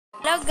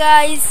Hello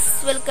guys,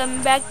 welcome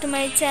back to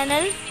my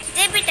channel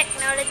JP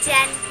Technology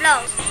and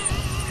Vlog.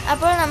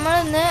 അപ്പോൾ നമ്മൾ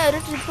ഇന്ന് ഒരു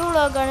ട്രിപ്പ്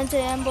വ്ളോഗാണ്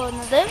ചെയ്യാൻ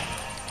പോകുന്നത്.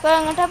 അപ്പോൾ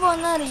എങ്ങോട്ടാ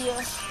പോകുന്നത് അറിയോ?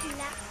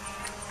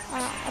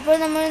 അപ്പോൾ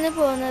നമ്മൾ ഇന്ന്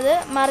പോകുന്നത്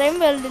മറൈൻ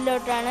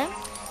വേൾഡിലോട്ടാണ്.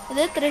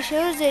 ഇത്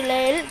തൃശ്ശൂർ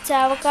ജില്ലയിൽ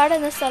ചാവക്കാട്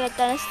എന്ന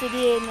സ്ഥലത്താണ്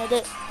സ്ഥിതി ചെയ്യുന്നത്.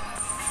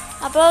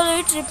 അപ്പോൾ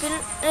ഈ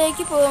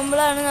ട്രിപ്പിലേക്ക്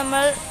പോകുമ്പോഴാണ്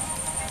നമ്മൾ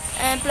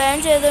പ്ലാൻ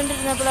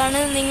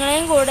ചെയ്തുകൊണ്ടിരുന്നപ്പോഴാണ്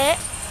നിങ്ങളെയും കൂടെ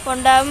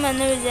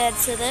കൊണ്ടാകുമെന്ന്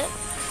വിചാരിച്ചത്.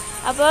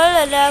 അപ്പോൾ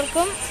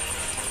എല്ലാവർക്കും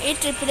ഈ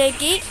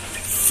ട്രിപ്പിലേക്ക്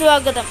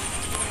സ്വാഗതം.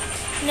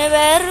 പിന്നെ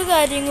വേറൊരു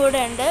കാര്യം കൂടെ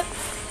ഉണ്ട്.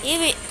 ഈ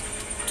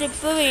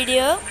ട്രിപ്പ്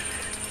വീഡിയോ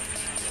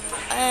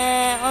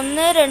 1,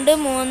 2,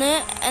 3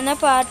 എന്ന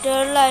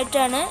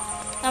പാർട്ടുകളിലായിട്ടാണ്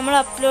നമ്മൾ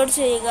അപ്ലോഡ്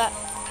ചെയ്യുക.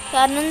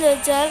 കാരണം എന്താ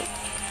വെച്ചാൽ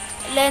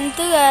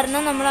ലെങ്ത്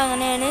കാരണം നമ്മൾ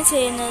അങ്ങനെയാണ്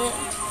ചെയ്യുന്നത്.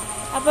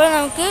 അപ്പോൾ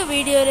നമുക്ക്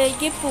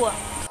വീഡിയോയിലേക്ക്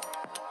പോവാം.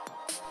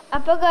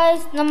 അപ്പോൾ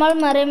ഗൈസ്, നമ്മൾ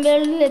മറൈൻ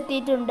വേൾഡിൽ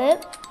എത്തിയിട്ടുണ്ട്.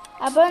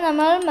 അപ്പോൾ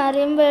നമ്മൾ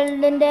മറൈൻ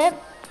വേൾഡിൻ്റെ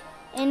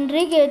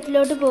എൻട്രി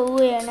ഗേറ്റിലോട്ട്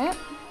പോവുകയാണ്.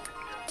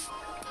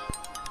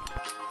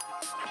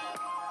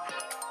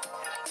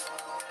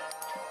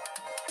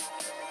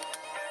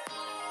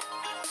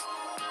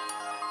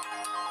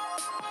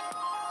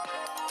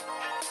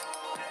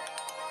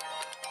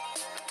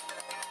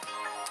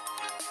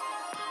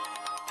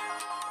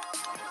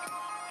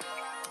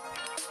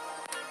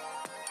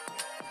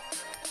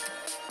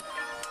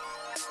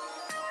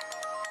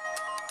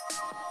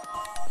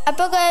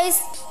 അപ്പോൾ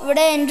ഗൈസ്,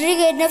 ഇവിടെ എൻട്രി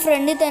ഗേറ്റിൻ്റെ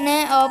ഫ്രണ്ടിൽ തന്നെ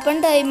ഓപ്പൺ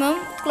ടൈമും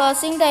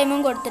ക്ലോസിംഗ് ടൈമും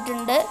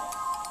കൊടുത്തിട്ടുണ്ട്.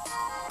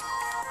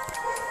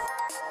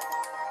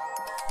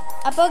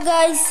 അപ്പോൾ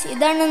ഗൈസ്,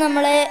 ഇതാണ്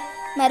നമ്മളെ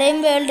മറൈൻ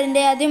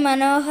വേൾഡിൻ്റെ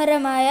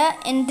അതിമനോഹരമായ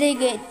എൻട്രി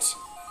ഗേറ്റ്.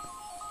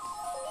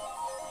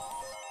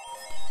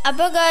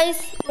 അപ്പോൾ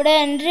ഗൈസ്, ഇവിടെ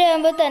എൻട്രി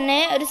ആകുമ്പോൾ തന്നെ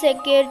ഒരു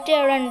സെക്യൂരിറ്റി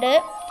അവിടെ ഉണ്ട്.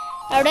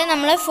 അവിടെ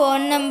നമ്മളെ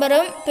ഫോൺ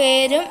നമ്പറും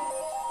പേരും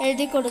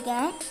എഴുതി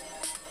കൊടുക്കണം.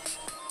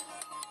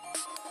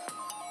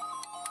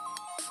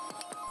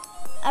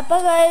 അപ്പോൾ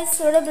ഗൈസ്,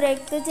 ഇവിടെ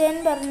ബ്രേക്ക് ദ ചെയിൻ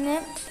പറഞ്ഞ്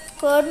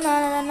കോഡ്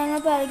മാനദണ്ഡങ്ങൾ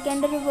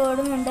പാലിക്കേണ്ട ഒരു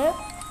ബോർഡുമുണ്ട്.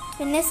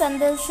 പിന്നെ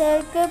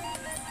സന്ദർശകർക്ക്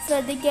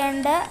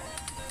ശ്രദ്ധിക്കേണ്ട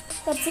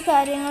കുറച്ച്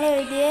കാര്യങ്ങൾ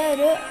എഴുതിയ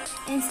ഒരു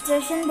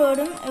ഇൻസ്ട്രക്ഷൻ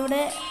ബോർഡും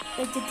ഇവിടെ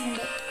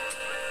വെച്ചിട്ടുണ്ട്.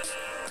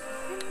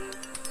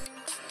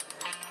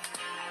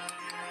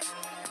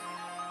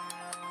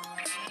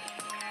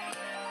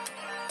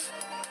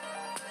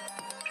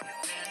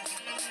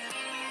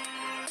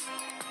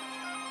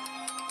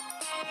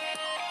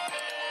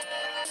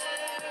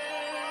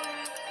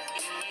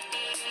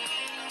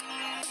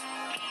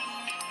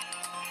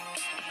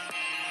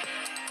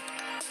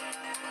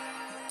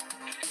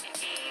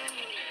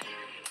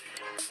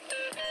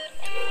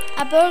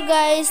 അപ്പോൾ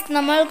ഗൈസ്,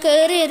 നമ്മൾ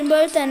കയറി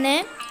വരുമ്പോൾ തന്നെ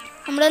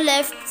നമ്മുടെ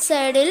ലെഫ്റ്റ്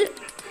സൈഡിൽ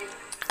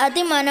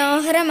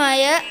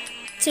അതിമനോഹരമായ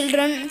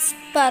ചിൽഡ്രൻസ്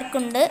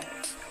പാർക്കുണ്ട്.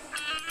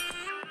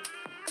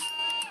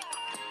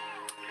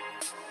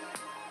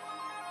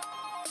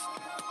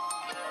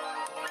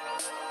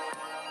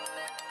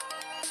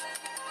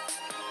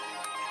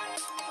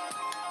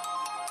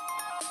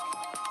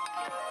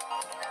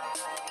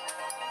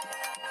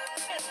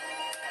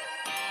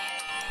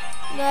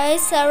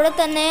 ഗൈസ്, അവിടെ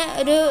തന്നെ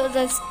ഒരു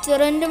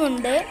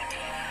റെസ്റ്റോറൻറ്റുമുണ്ട്.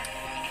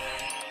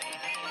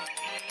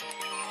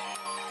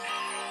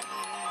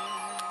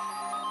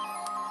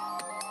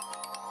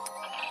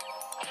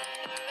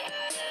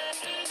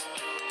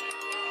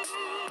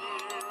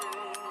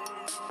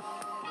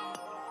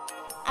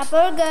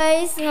 അപ്പോൾ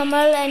ഗൈസ്,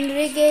 നമ്മൾ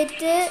എൻട്രി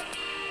ഗേറ്റ്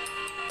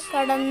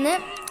കടന്ന്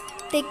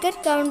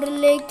ടിക്കറ്റ്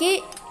കൗണ്ടറിലേക്ക്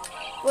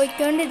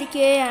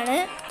പോയിക്കൊണ്ടിരിക്കുകയാണ്.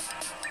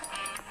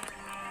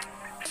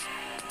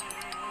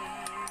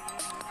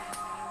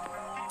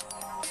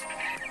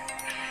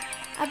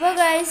 അപ്പോൾ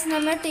ഗൈസ്,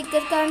 നമ്മൾ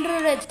ടിക്കറ്റ്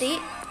കൗണ്ടറിലെത്തി.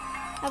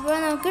 അപ്പോൾ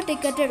നമുക്ക്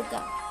ടിക്കറ്റ്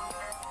എടുക്കാം.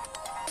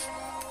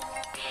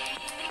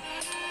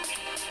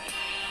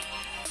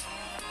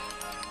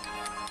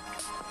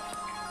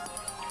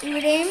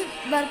 ഇവിടെയും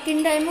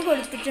വർക്കിംഗ് ടൈം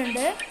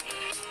കൊടുത്തിട്ടുണ്ട്.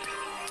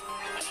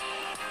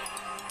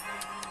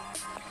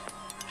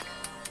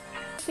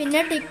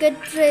 പിന്നെ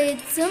ടിക്കറ്റ്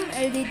റേറ്റ്സും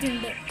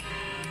എഴുതിയിട്ടുണ്ട്.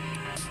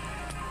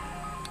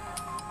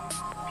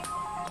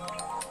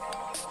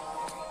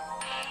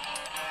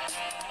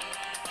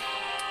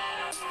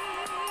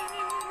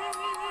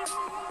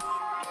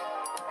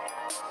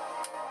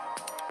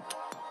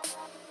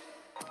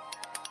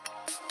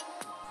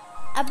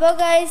 അപ്പോൾ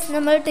ഗൈസ്,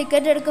 നമ്മൾ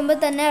ടിക്കറ്റ് എടുക്കുമ്പോൾ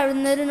തന്നെ അവിടെ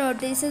നിന്നൊരു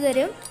നോട്ടീസ്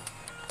തരും.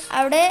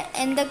 അവിടെ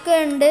എന്തൊക്കെ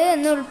ഉണ്ട്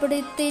എന്ന്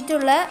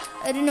ഉൾപ്പെടുത്തിയിട്ടുള്ള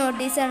ഒരു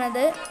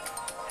നോട്ടീസാണത്.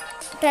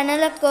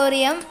 Tunnel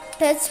aquarium,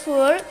 touch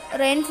pool,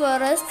 rain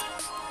forest,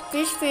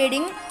 fish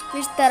feeding,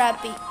 fish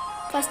therapy.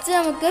 First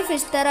നമുക്ക്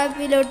ഫിഷ്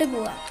തെറാപ്പിയിലോട്ട്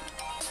പോവാം.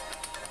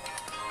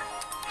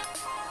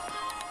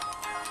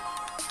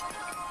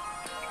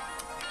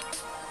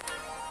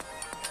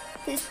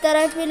 ഫിഷ്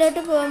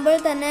തെറാപ്പിയിലോട്ട് പോകുമ്പോൾ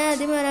തന്നെ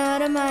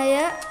അതിമനോഹരമായ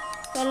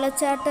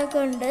വെള്ളച്ചാട്ടമൊക്കെ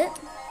ഉണ്ട്.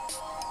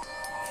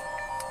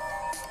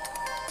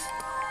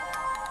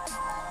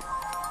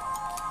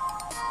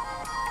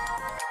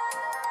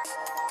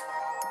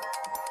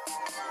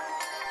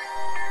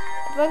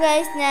 അപ്പോൾ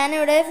ഗൈസ്,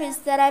 ഞാനിവിടെ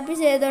ഫിഷ് തെറാപ്പി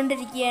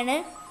ചെയ്തുകൊണ്ടിരിക്കുകയാണ്.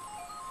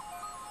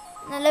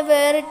 നല്ല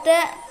വേറിട്ട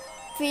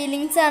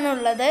ഫീലിങ്സ്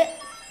ആണുള്ളത്.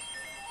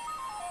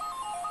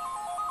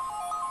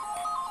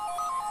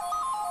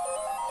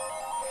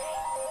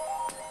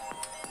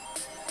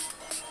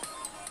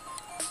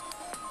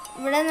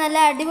 ഇവിടെ നല്ല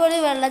അടിപൊളി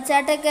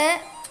വെള്ളച്ചാട്ടമൊക്കെ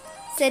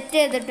സെറ്റ്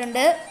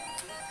ചെയ്തിട്ടുണ്ട്.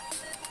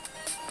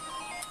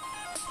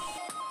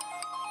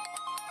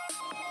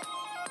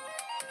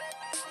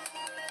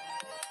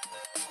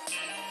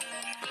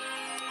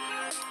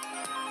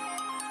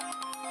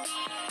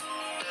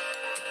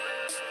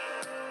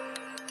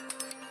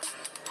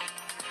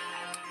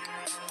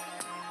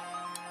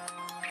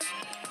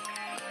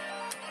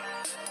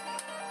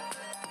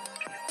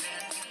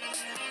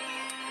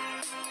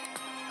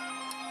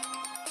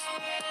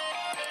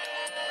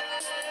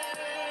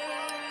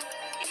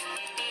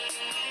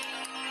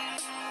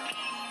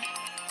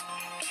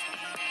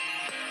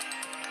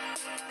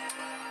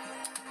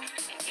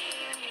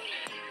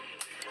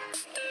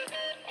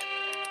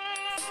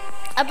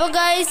 അപ്പോൾ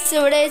ഗൈസ്,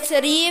 ഇവിടെ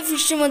ചെറിയ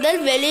ഫിഷ് മുതൽ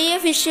വലിയ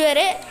ഫിഷ്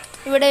വരെ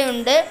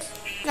ഇവിടെയുണ്ട്.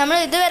 നമ്മൾ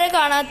ഇതുവരെ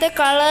കാണാത്ത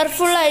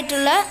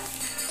കളർഫുള്ളായിട്ടുള്ള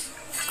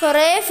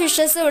കുറേ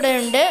ഫിഷസ്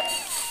ഇവിടെയുണ്ട്.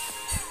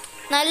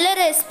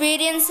 നല്ലൊരു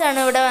എക്സ്പീരിയൻസ് ആണ്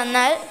ഇവിടെ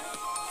വന്നാൽ.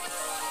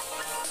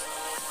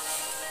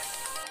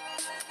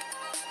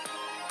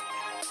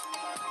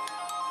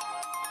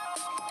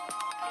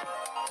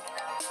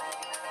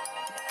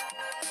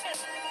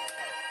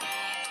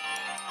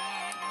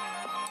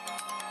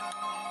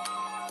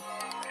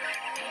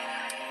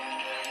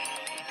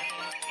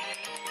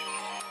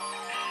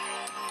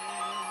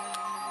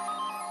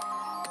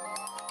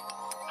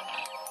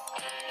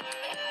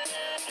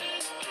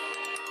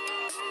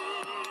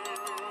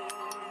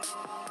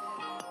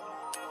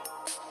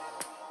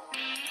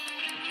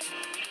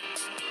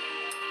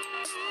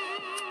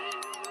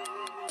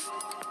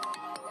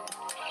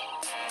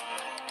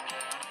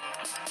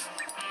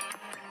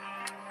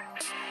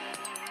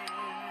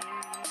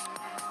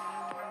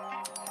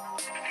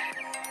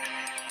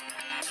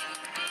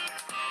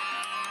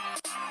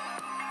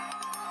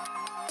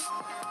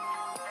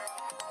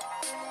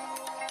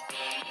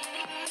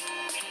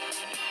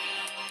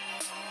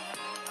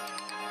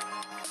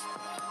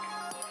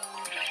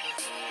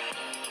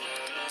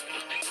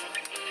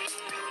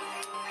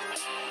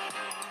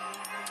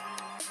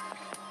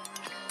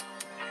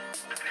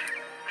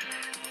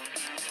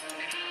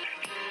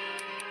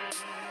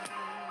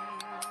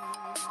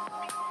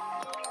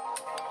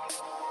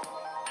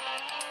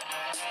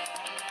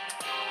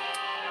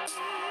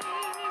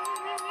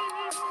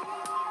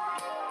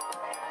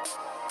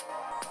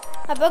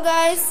 അപ്പോൾ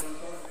ഗായ്സ്,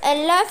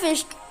 എല്ലാ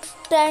ഫിഷ്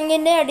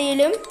ടാങ്കിൻ്റെ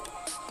അടിയിലും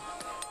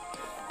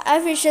ആ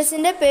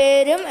ഫിഷസിൻ്റെ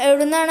പേരും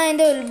എവിടെ നിന്നാണ്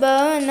അതിൻ്റെ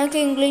ഉത്ഭവം എന്നൊക്കെ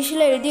ഇംഗ്ലീഷിൽ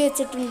എഴുതി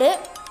വെച്ചിട്ടുണ്ട്.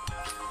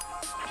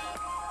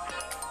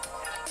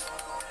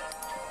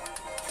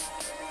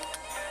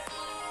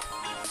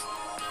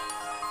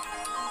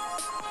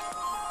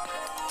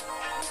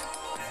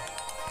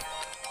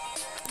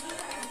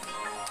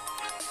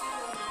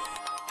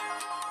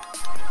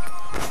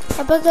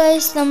 അപ്പോൾ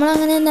ഗായ്സ്,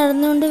 നമ്മളങ്ങനെ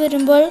നടന്നുകൊണ്ട്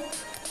വരുമ്പോൾ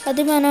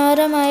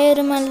അതിമനോഹരമായ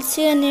ഒരു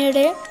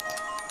മത്സ്യകന്യയുടെ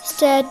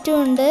സ്റ്റാറ്റു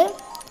ഉണ്ട്.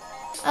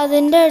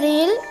 അതിൻ്റെ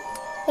അടിയിൽ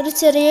ഒരു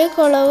ചെറിയ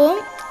കുളവും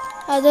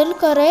അതിൽ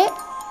കുറേ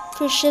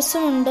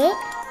ഫിഷസും ഉണ്ട്.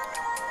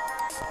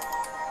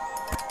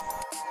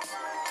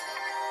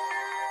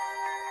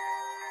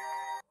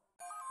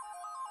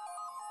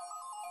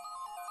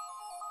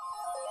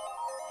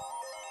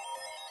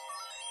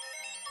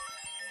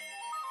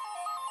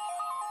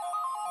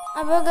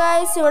 അപ്പോൾ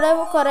ഗായ്സ്, ഇവിടെ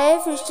കുറേ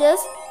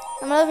ഫിഷസ്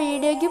നമ്മളെ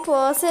വീഡിയോയ്ക്ക്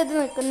പോസ് ചെയ്ത്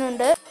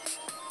നിൽക്കുന്നുണ്ട്.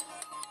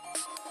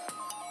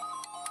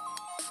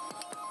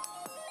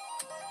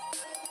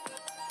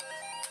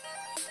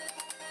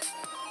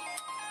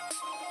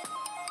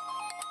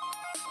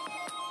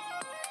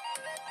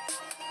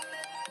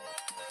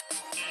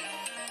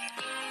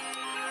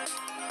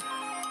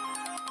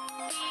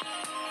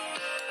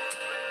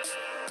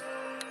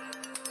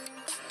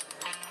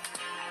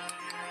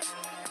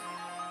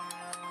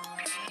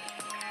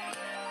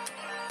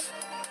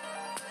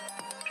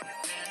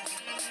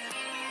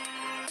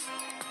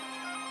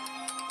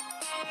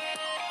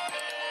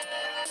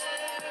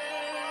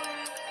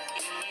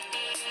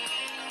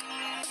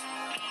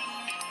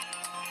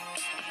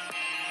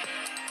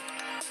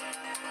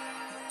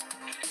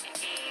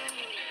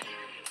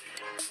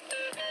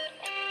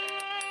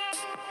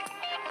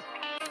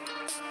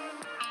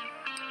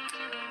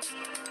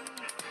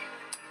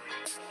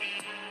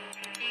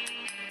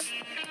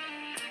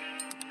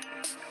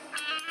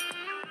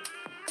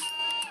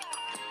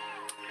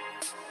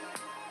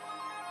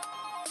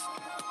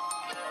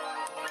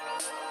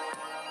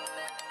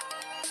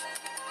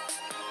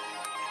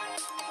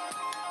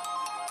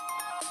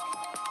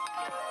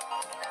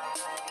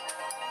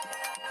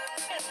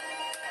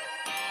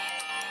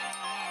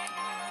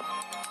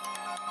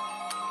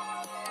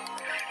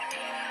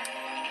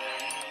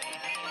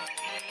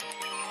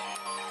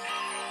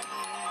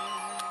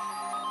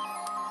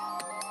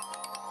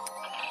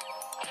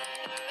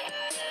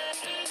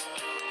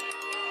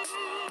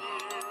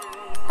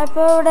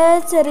 അപ്പോൾ ഇവിടെ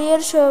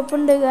ചെറിയൊരു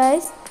ഷോപ്പുണ്ട്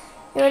ഗായ്സ്.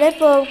 ഇവിടെ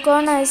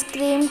പോപ്കോൺ,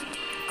 ഐസ്ക്രീം,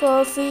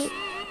 കോഫി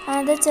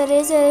അങ്ങനത്തെ ചെറിയ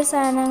ചെറിയ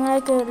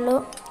സാധനങ്ങളൊക്കെ ഉള്ളൂ.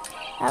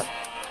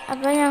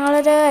 അപ്പോൾ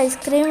ഞങ്ങളൊരു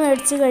ഐസ്ക്രീം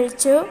മേടിച്ച്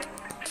കഴിച്ചു.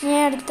 ഇനി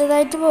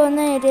അടുത്തതായിട്ട്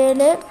പോകുന്ന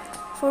ഏരിയയിൽ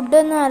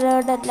ഫുഡൊന്നും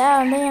അലൗഡ് അല്ല,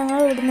 അതുകൊണ്ട് ഞങ്ങൾ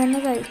ഇവിടെ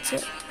നിന്ന് കഴിച്ചു.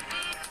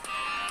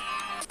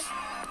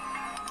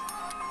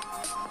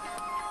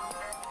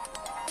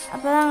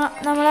 അപ്പോൾ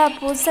നമ്മളെ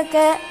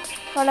അപ്പൂസൊക്കെ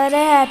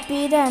വളരെ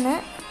ഹാപ്പിയിലാണ്.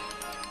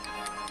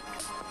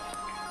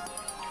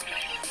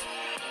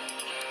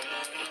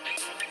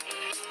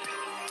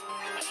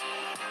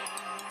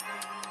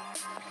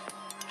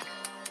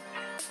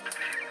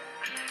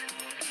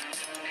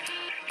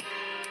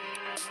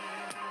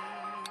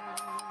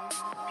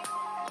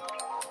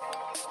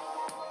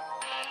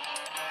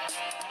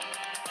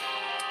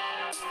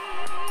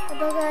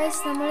 അപ്പോൾ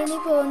ഗൈസ് നമ്മളിനി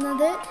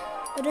പോകുന്നത്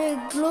ഒരു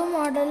ഇഗ്ലൂ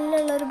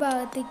മോഡലിലുള്ളൊരു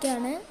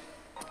ഭാഗത്തേക്കാണ്.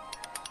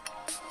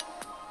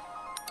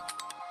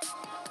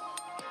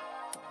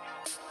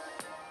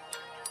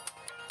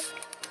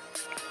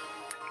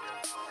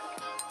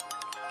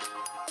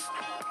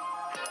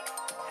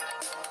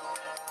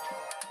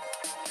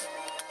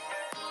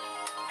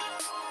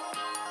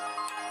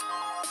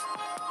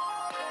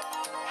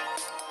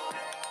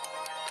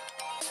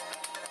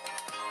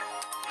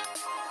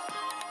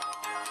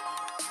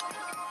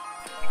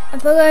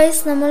 അപ്പോൾ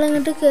ഗൈസ്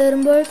നമ്മളിങ്ങോട്ട്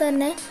കയറുമ്പോൾ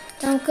തന്നെ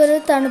നമുക്കൊരു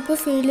തണുപ്പ്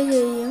ഫീൽ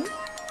ചെയ്യും.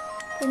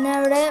 പിന്നെ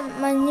അവിടെ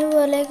മഞ്ഞ്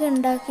പോലെയൊക്കെ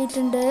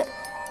ഉണ്ടാക്കിയിട്ടുണ്ട്,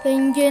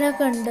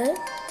 പെൻഗ്വിനൊക്കെ ഉണ്ട്.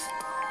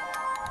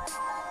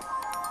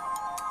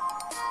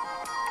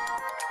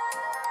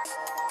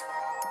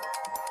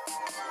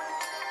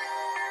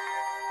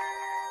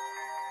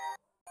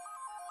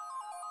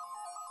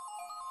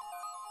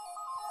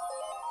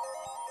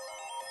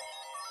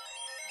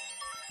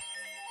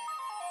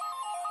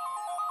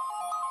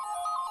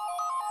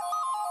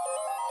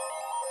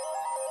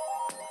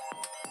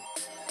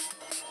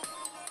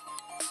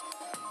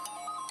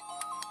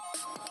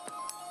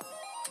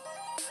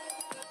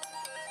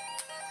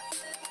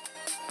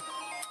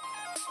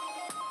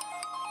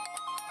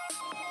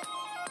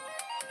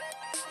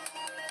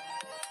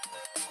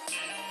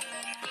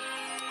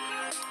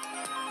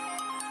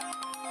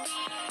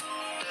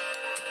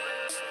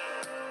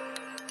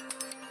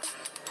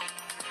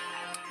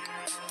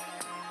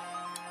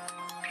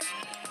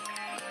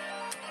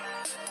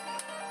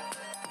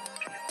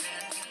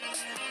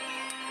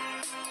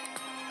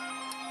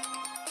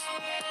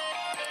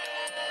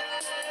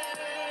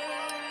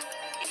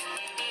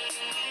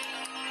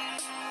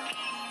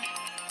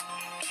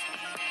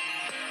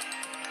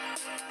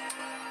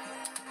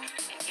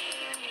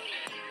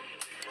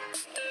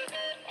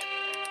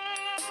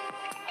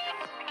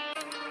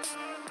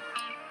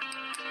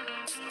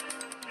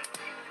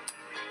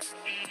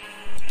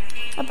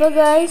 അപ്പോൾ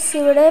ഗൈസ്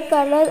ഇവിടെ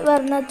പല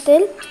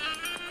വർണ്ണത്തിൽ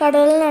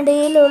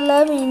കടലിനടിയിലുള്ള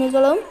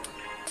മീനുകളും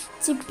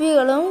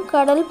ചിപ്പികളും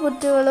കടൽ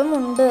പുറ്റുകളും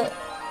ഉണ്ട്.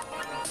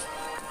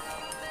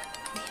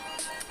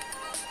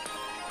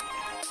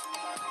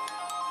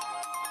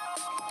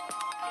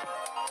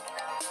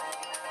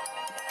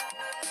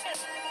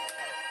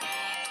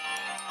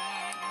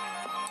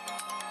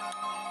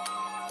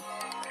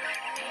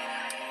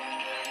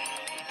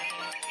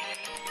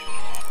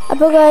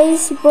 അപ്പോൾ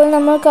ഗൈസ് ഇപ്പോൾ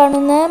നമ്മൾ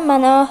കാണുന്ന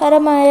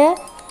മനോഹരമായ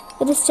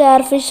ഒരു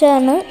സ്റ്റാർ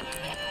ഫിഷാണ്.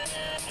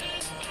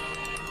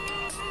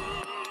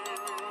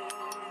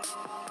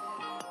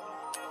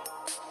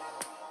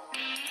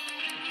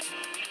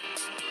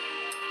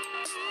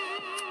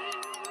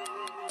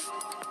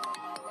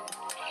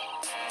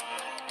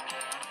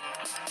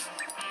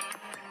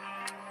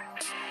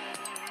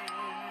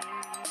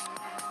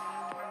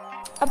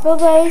 അപ്പോൾ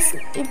ഗൈസ്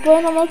ഇപ്പോൾ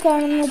നമ്മൾ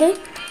കാണുന്നത്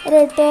ഒരു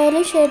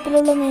എട്ടുകാലി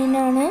ഷേപ്പിലുള്ള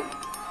മീനാണ്.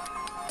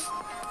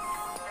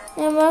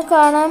 നമ്മൾ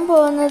കാണാൻ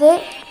പോകുന്നത്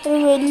ഒരു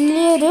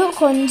വലിയൊരു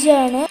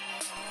കൊഞ്ചാണ്.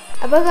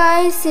 അപ്പോൾ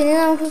ഗൈസ് ഇനി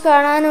നമുക്ക്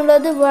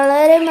കാണാനുള്ളത്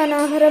വളരെ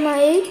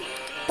മനോഹരമായി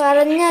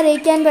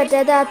പറഞ്ഞറിയിക്കാൻ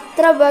പറ്റാത്ത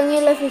അത്ര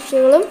ഭംഗിയുള്ള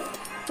ഫിഷുകളും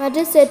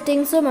മറ്റ്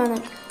സെറ്റിങ്സുമാണ്.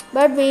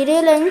 ബട്ട് വീഡിയോ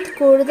ലെങ്ത്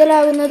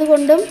കൂടുതലാകുന്നത്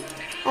കൊണ്ടും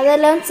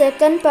അതെല്ലാം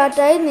സെക്കൻഡ്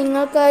പാർട്ടായി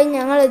നിങ്ങൾക്കായി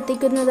ഞങ്ങൾ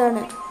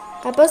എത്തിക്കുന്നതാണ്.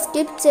 അപ്പോൾ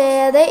സ്കിപ്പ്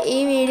ചെയ്യാതെ ഈ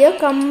വീഡിയോ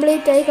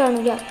കംപ്ലീറ്റ് ആയി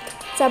കാണുക.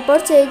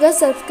 സപ്പോർട്ട് ചെയ്യുക.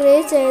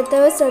 സബ്സ്ക്രൈബ്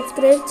ചെയ്യാത്തവർ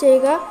സബ്സ്ക്രൈബ്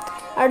ചെയ്യുക.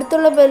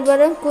 അടുത്തുള്ള ബെൽ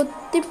ബട്ടൺ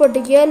കുത്തി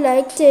പൊട്ടിക്കുക.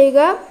 ലൈക്ക് ചെയ്യുക,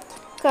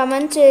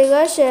 കമൻറ്റ് ചെയ്യുക,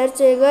 ഷെയർ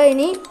ചെയ്യുക.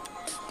 ഇനി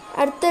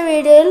അടുത്ത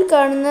വീഡിയോയിൽ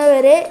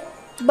കാണുന്നവരെ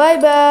ബൈ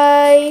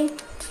ബൈ.